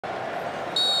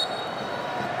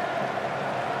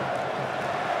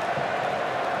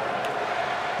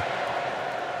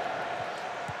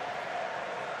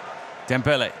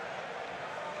Dembele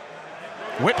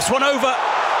whips one over,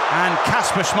 and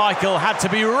Kasper Schmeichel had to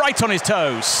be right on his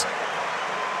toes.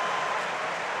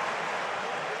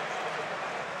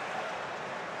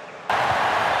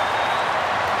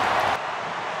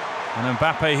 And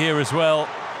Mbappe here as well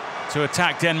to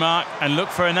attack Denmark and look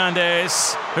for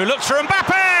Hernandez, who looks for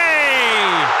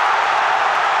Mbappe!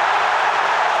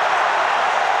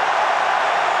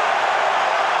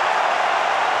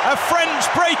 A French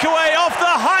breakaway of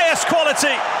the highest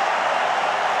quality.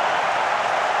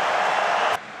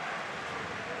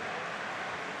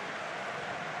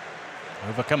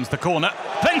 Over comes the corner.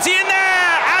 Plenty in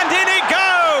there, and in it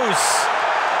goes!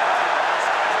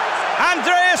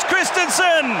 Andreas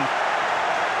Christensen!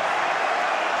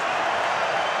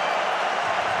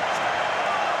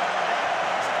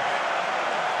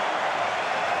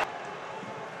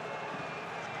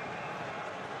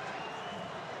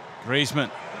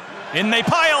 Griezmann. In they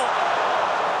pile!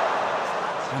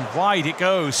 And wide it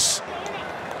goes.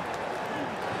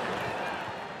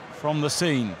 From the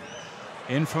scene.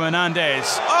 In from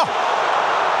Hernandez. Oh!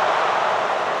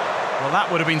 Well, that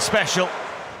would have been special.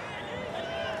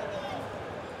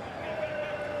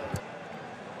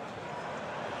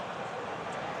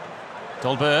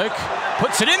 Dolberg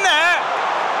puts it in there!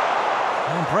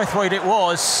 And Braithwaite it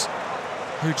was,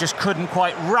 who just couldn't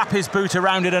quite wrap his boot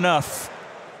around it enough.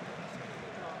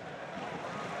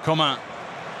 Coman.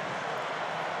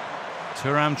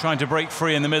 Thuram trying to break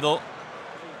free in the middle.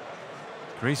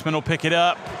 Griezmann will pick it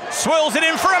up. Swirls it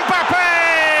in for Mbappe!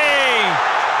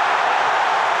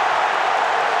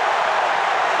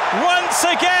 Once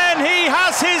again, he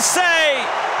has his say.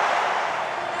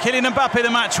 Kylian Mbappe, the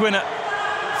match winner.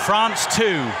 France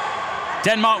 2,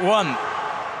 Denmark 1.